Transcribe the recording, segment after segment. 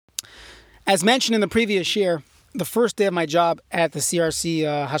As mentioned in the previous year, the first day of my job at the CRC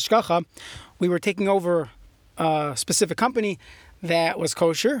Hashgacha, we were taking over a specific company that was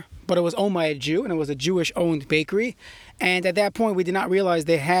kosher, but it was owned by a Jew, and it was a Jewish-owned bakery. And at that point, we did not realize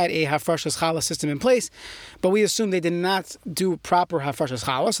they had a Hafrashas Challah system in place, but we assumed they did not do proper Hafrashas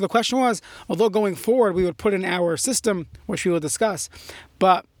Challah. So the question was, although going forward we would put in our system, which we will discuss,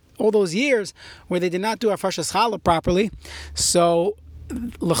 but all those years where they did not do Hafrashas Challah properly, so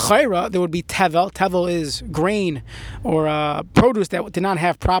l'chayra, there would be tevel. Tevel is grain or produce that did not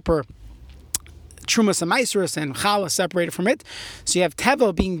have proper trumas and maasros and challah separated from it. So you have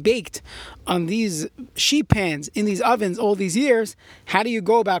tevel being baked on these sheet pans in these ovens all these years. How do you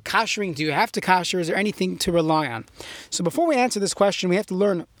go about koshering? Do you have to kosher? Is there anything to rely on? So before we answer this question, we have to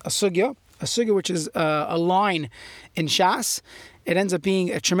learn a sugya which is a line in Shas. It ends up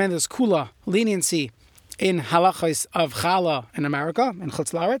being a tremendous kula, leniency in halachos of challah in America, in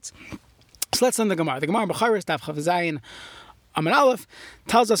Chutz La'aretz. So let's learn the Gemara. The Gemara B'chayres, Daf Chav Zayin Amud Aleph,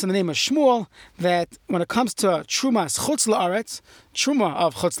 tells us in the name of Shmuel that when it comes to Trumas Chutz La'aretz, Truma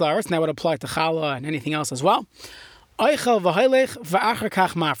of Chutz La'aretz, and that would apply to challah and anything else as well, Oichel v'hailech v'achar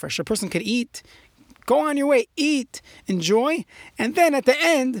kach mafresh. A person could eat, go on your way, eat, enjoy, and then at the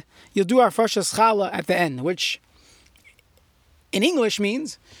end, you'll do Hafrashas Challah at the end, which in English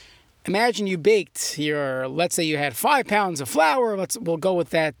means, imagine you baked let's say you had 5 pounds of flour. We'll go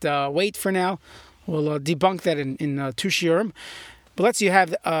with that weight for now. We'll debunk that in 2 shiurim. But let's say you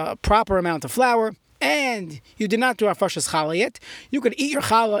have a proper amount of flour and you did not do Hafrashas Challah yet. You could eat your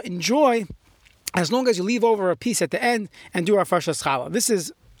challah, enjoy, as long as you leave over a piece at the end and do Hafrashas Challah. This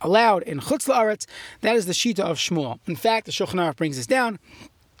is allowed in Chutz La'aretz. That is the shita of Shmuel. In fact, the Shulchan Aruch brings this down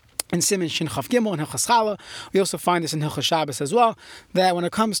in Siman Shin Chaf Gimel and Hilchas Challah. We also find this in Hilchas Shabbos as well, that when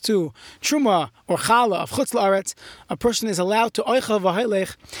it comes to Truma or Challah of Chutz La'aretz, a person is allowed to Oichel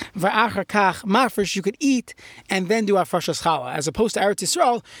v'hailech v'achar kach mafresh. You could eat and then do Hafrashas Challah. As opposed to Eretz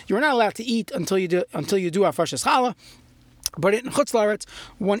Yisrael, you're not allowed to eat until you do Hafrashas Challah. But in Chutz La'aretz,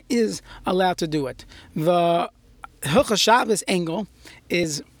 one is allowed to do it. The Hilchas Shabbos angle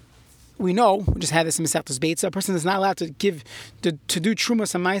is, we know, we just had this in Masechtas Beitza, a person is not allowed to do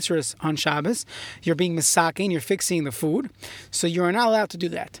Trumas and Maasros on Shabbos. You're being misakin, you're fixing the food, so you're not allowed to do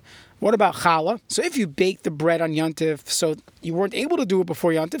that. What about Challah? So if you bake the bread on Yontif, so you weren't able to do it before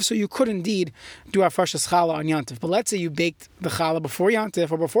Yontif, so you could indeed do Hafrashas Challah on Yontif. But let's say you baked the Challah before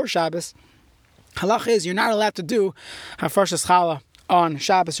Yontif or before Shabbos, halach is you're not allowed to do Hafrashas Challah on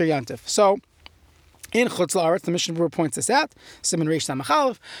Shabbos or Yontif. So in Chutz La'aretz, the Mishnah Berurah points this out, Siman Reish Samach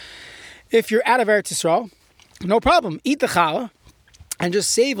Aleph. If you're out of Eretz Yisrael, no problem. Eat the challah and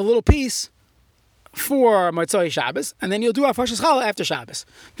just save a little piece for Motzei Shabbos, and then you'll do Hafrashas Challah after Shabbos.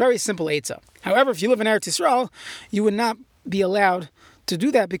 Very simple eitzah. However, if you live in Eretz Yisrael, you would not be allowed to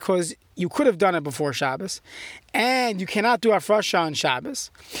do that because you could have done it before Shabbos, and you cannot do Hafrashah on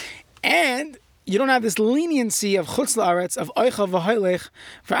Shabbos, and you don't have this leniency of Chutz La'aretz, of Oichel v'hailech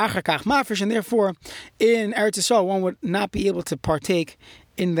v'achar kach mafresh, and therefore in Eretz Yisrael one would not be able to partake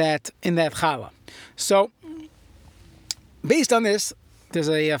in that challah. So, based on this, there's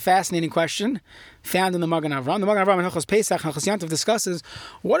a fascinating question found in the Magen Avraham. The Magen Avraham in Hilchos Pesach, Hilchos Yontif discusses,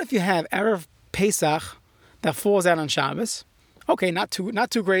 what if you have Erev Pesach that falls out on Shabbos? Okay, not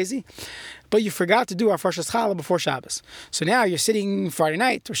too crazy, but you forgot to do Hafrashas Challah before Shabbos. So now you're sitting Friday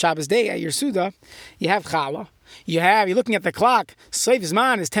night or Shabbos day at your Suda, you have Challah. You're looking at the clock. Seif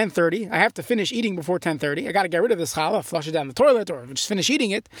Zman is 10:30. I have to finish eating before 10:30. I got to get rid of this challah, flush it down the toilet, or just finish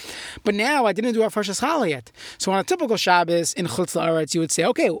eating it. But now I didn't do Hafrashas Challah yet. So on a typical Shabbos in Chutz La'aretz, you would say,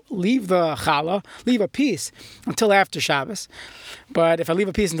 okay, leave the challah, leave a piece until after Shabbos. But if I leave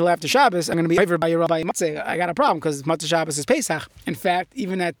a piece until after Shabbos, I'm going to be favored by your Rabbi Matzeh. I got a problem because Matzeh Shabbos is Pesach. In fact,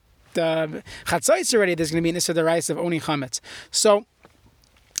 even at Chatzos already, there's going to be an Issa D'Oraisa of owning chametz. So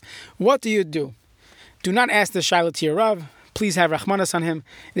what do you do? Do not ask the Shiloh to your Rav. Please have Rachmanas on him.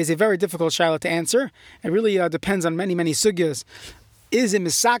 It is a very difficult Shiloh to answer. It really depends on many sugyas. Is it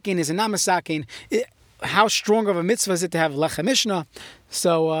misakin? Is it not misakin? How strong of a mitzvah is it to have Lechem Mishnah?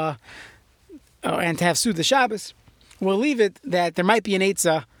 So, and to have Suda Shabbos? We'll leave it that there might be an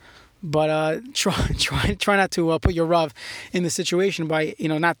eitzah, but try not to put your Rav in the situation by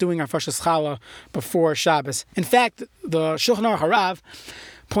not doing Hafrashas Challah before Shabbos. In fact, the Shulchan Aruch Harav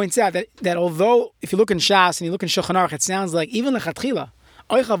points out that although if you look in Shas and you look in Shulchan Aruch, it sounds like even lechatchila,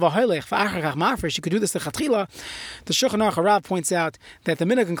 oichel v'hailech v'achar kach mafresh, you could do this lechatchila. The Shulchan Aruch Harav points out that the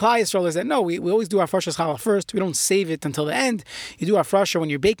minhag in Klal Yisrael is that no, we always do our Hafrashas Challah first. We don't save it until the end. You do Hafrashah when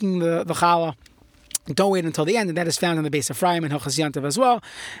you're baking the challah. Don't wait until the end, and that is found in the base of Ephraim and Hilchos Yantav as well.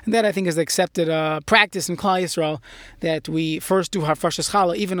 And that I think is the accepted practice in Klal Yisrael, that we first do Hafrashas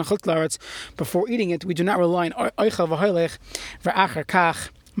Challah, even in Chutz La'aretz, before eating it. We do not rely on Oichel V'Hoilech V'Achar Kach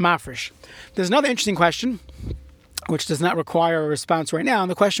Mafresh. There's another interesting question, which does not require a response right now, and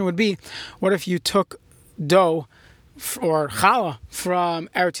the question would be, what if you took dough or challah from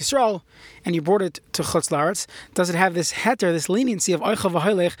Eretz Yisrael and you brought it to Chutz La'aretz? Does it have this heter, this leniency of oichel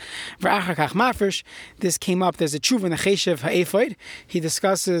v'hoilech v'achar kach mafresh? This came up. There's a tshuva in the Cheshev Ha'ephod. He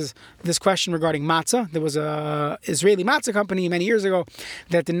discusses this question regarding matzah. There was a Israeli matzah company many years ago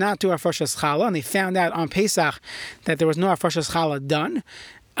that did not do hafrashas challah, and they found out on Pesach that there was no hafrashas challah done.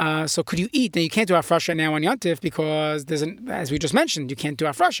 So could you eat? Now you can't do hafrasha now on Yontif because as we just mentioned, you can't do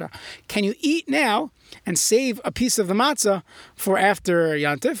hafrasha. Can you eat now and save a piece of the matzah for after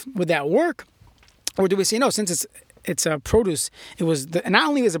Yontif? Would that work? Or do we say no, since it's a produce, it was not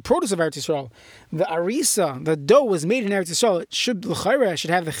only is a produce of Eretz Yisrael, the arisa, the dough was made in Eretz Yisrael, it should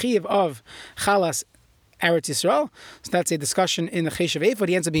have the chiyuv of chalas Eretz Yisrael. So that's a discussion in the Cheshev Ha'ephod.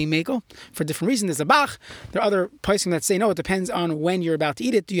 He ends up being mekel for different reasons. There's a bach. There are other poskim that say no, it depends on when you're about to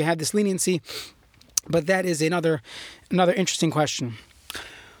eat it. Do you have this leniency? But that is another interesting question.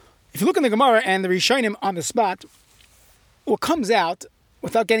 If you look in the Gemara and the Rishonim on the spot, what comes out,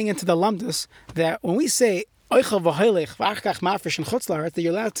 without getting into the lumdus, that when we say oichel v'hoilech v'achkach mafresh and chutz la'aretz, that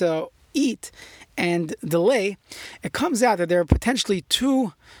you're allowed to eat and delay, it comes out that there are potentially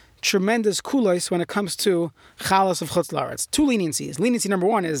two tremendous kulos when it comes to chalas of chutz la'aretz. Two leniencies. Leniency number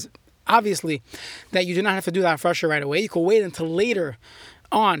one is obviously that you do not have to do the hafrasha right away. You can wait until later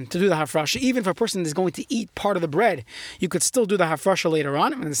on to do the hafrasha. Even if a person is going to eat part of the bread, you could still do the hafrasha later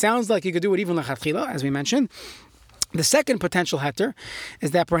on. And it sounds like you could do it even lechatchila, as we mentioned. The second potential heter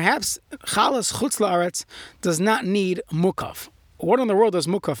is that perhaps chalas chutz la'aretz does not need mukaf. What in the world does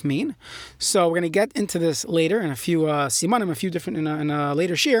mukaf mean? So we're going to get into this later in a few simanim, a few different in a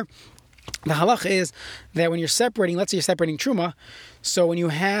later shir. The halach is that when you're separating, let's say you're separating truma, so when you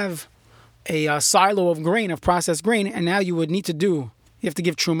have a silo of grain, of processed grain, and now you have to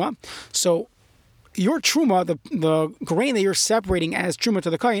give truma. So your truma, the grain that you're separating as truma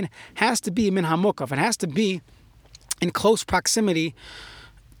to the kohen, has to be min hamukaf. It has to be in close proximity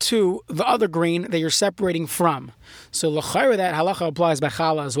to the other grain that you're separating from. So l'chayra, that halacha applies by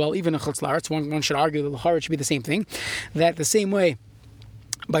challah as well, even in chutz la'aretz. One should argue that l'chayra should be the same thing. That the same way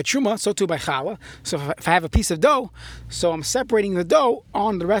by truma, so too by challah. So if I have a piece of dough, so I'm separating the dough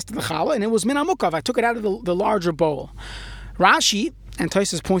on the rest of the challah, and it was min hamukav. I took it out of the larger bowl. Rashi, and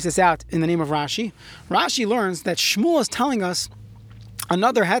Tosfos points this out in the name of Rashi, Rashi learns that Shmuel is telling us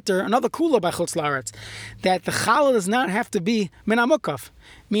another heter, another kula by chutz la'aretz, that the challah does not have to be min hamukaf.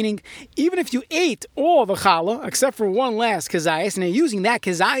 Meaning, even if you ate all the challah, except for one last kezayis, and you're using that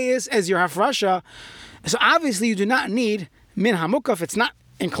kezayis as your hafrasha, so obviously you do not need min hamukaf. It's not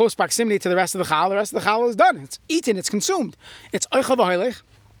in close proximity to the rest of the challah. The rest of the challah is done. It's eaten, it's consumed. It's oichel v'hoilech,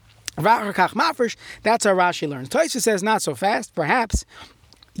 v'achar kach mafresh. That's how Rashi learns. Tosfos says not so fast. Perhaps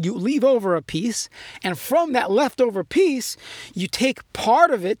you leave over a piece, and from that leftover piece, you take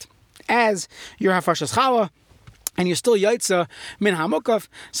part of it as your hafrashas challah, and you're still yaitza min hamukaf.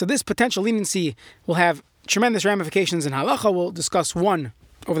 So this potential leniency will have tremendous ramifications in halacha. We'll discuss one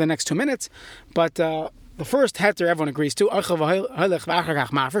over the next 2 minutes. But the first heter everyone agrees to, that's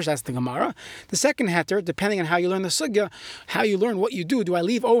the Gemara. The second heter, depending on how you learn the sugya, how you learn what you do. Do I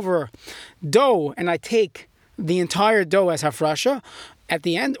leave over dough and I take the entire dough as hafrasha at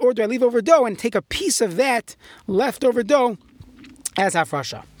the end, or do I leave over dough and take a piece of that leftover dough as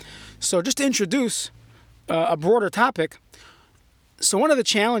hafrasha? So just to introduce a broader topic. So one of the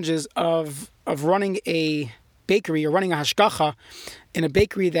challenges of running a bakery or running a hashgacha in a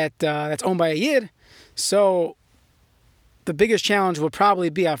bakery that's owned by a yid, so the biggest challenge would probably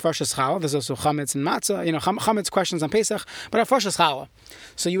be hafrashas challah. There's also chametz and matzah. Chametz questions on Pesach, but hafrashas challah.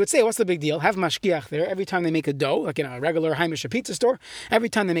 So you would say, what's the big deal? Have mashgiach there every time they make a dough, like in a regular Heimish pizza store. Every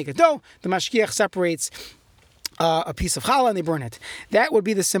time they make a dough, the mashgiach separates a piece of challah and they burn it. That would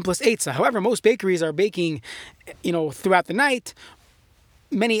be the simplest eitzah. However, most bakeries are baking, throughout the night,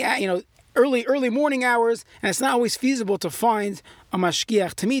 many, early morning hours, and it's not always feasible to find a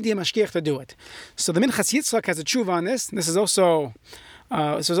mashgiach, a mashgiach to do it. So the Minchas Yitzchak has a tshuva on this. This is also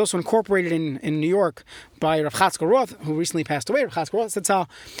incorporated in New York by Rav Chatzkel Roth, who recently passed away. Rav Chatzkel Roth Zatzal,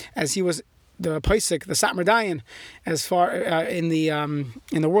 as he was the Paisik, the Satmar Dayan, as far in the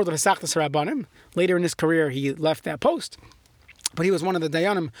world of Hisachtas Rabbanim. Later in his career, he left that post. But he was one of the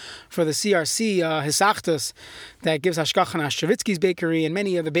Dayanim for the CRC Hisachtas that gives Hashgacha on Shavitsky's bakery and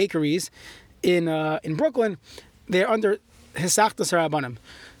many of the bakeries in Brooklyn. They're under Hisachtas Rabbanim.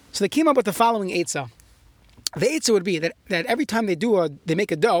 So they came up with the following eitzah. The eitzah would be that every time they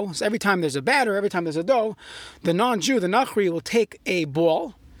make a dough, so every time there's a batter, every time there's a dough, the non-Jew, the Nachri, will take a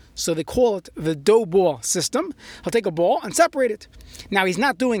ball. So they call it the dough ball system. He'll take a ball and separate it. Now he's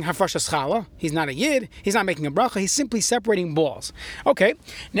not doing hafrashas challah. He's not a yid. He's not making a bracha. He's simply separating balls. Okay.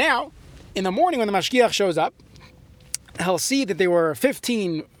 Now, in the morning when the mashgiach shows up, he'll see that there were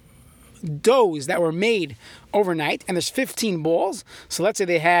 15 doughs that were made overnight, and there's 15 balls. So let's say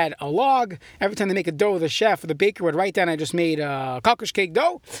they had a log. Every time they make a dough, the chef or the baker would write down, I just made a kokosh cake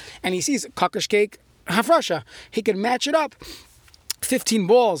dough, and he sees kokosh cake hafrasha. He could match it up. 15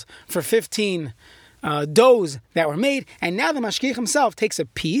 balls for 15 doughs that were made, and now the mashgiach himself takes a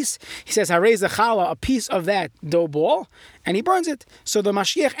piece. He says, "Harei challah," a piece of that dough ball, and he burns it. So the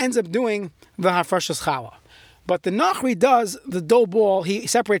mashgiach ends up doing the hafrashas challah. But the Nachri does the dough ball, he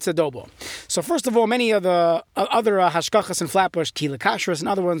separates the dough ball. So first of all, many of the other hashkachas and flatbush, kila kashrus, and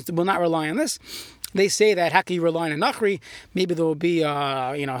other ones will not rely on this. They say that how can you rely on a Nachri? Maybe there will be,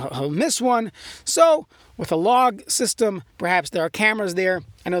 he'll miss one. So with a log system, perhaps there are cameras there.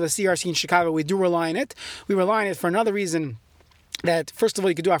 I know the CRC in Chicago, we do rely on it. We rely on it for another reason. That first of all,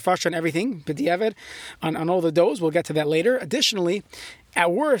 you could do hafrasha on everything, b'diavad, on all the doughs. We'll get to that later. Additionally,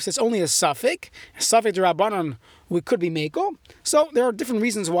 at worst, it's only a suffix. Suffix d'Rabbanan, we could be meko. So there are different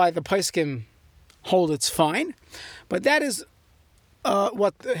reasons why the poskim hold it's fine. But that is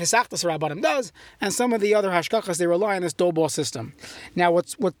what Hisachtas Rabbanim does, and some of the other hashkachas, they rely on this dough ball system. Now,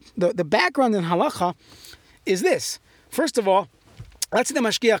 what the background in halacha is this. First of all, let's say the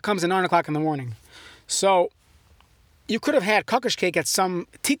mashgiach comes at 9 o'clock in the morning. So you could have had kokosh cake at some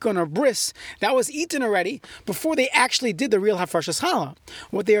tikkun or bris that was eaten already before they actually did the real hafrashas challah.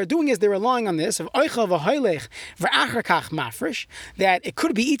 What they are doing is they're relying on this of oichel v'hoilech v'achar kach mafresh, that it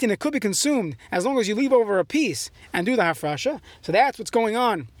could be eaten, it could be consumed as long as you leave over a piece and do the hafrasha. So that's what's going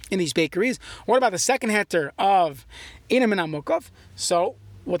on in these bakeries. What about the second heter of inam and amukov? So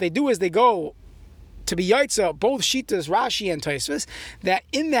what they do is they go to be yaitza, both Shitas, Rashi, and Tosfos, that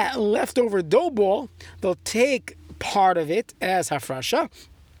in that leftover dough ball, they'll take part of it as hafrasha.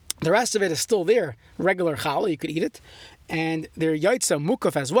 The rest of it is still there, regular challah, you could eat it. And they're yaitza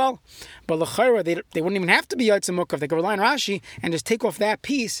mukaf as well. But l'chayra, they wouldn't even have to be yaitza mukaf. They could rely on Rashi and just take off that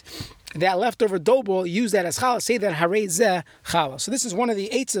piece, that leftover dough ball, use that as challah, say that harei zeh challah. So this is one of the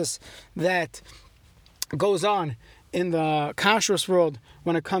eitzos that goes on in the kashrus world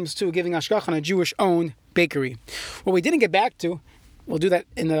when it comes to giving hashgacha on a Jewish-owned bakery. What we didn't get back to, we'll do that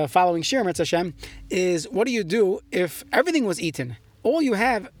in the following shir, Mitzvah Hashem, is what do you do if everything was eaten? All you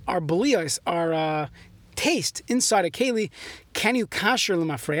have are beliyos, are taste inside a keli. Can you kasher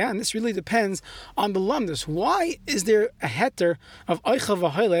l'mafreya? And this really depends on the lumdus. Why is there a heter of oichel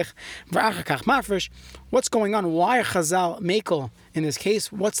v'hoilech v'achar kach mafresh? What's going on? Why are Chazal mekel in this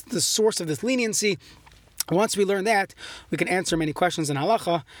case? What's the source of this leniency? Once we learn that, we can answer many questions in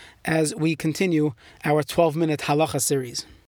halacha as we continue our 12-minute halacha series.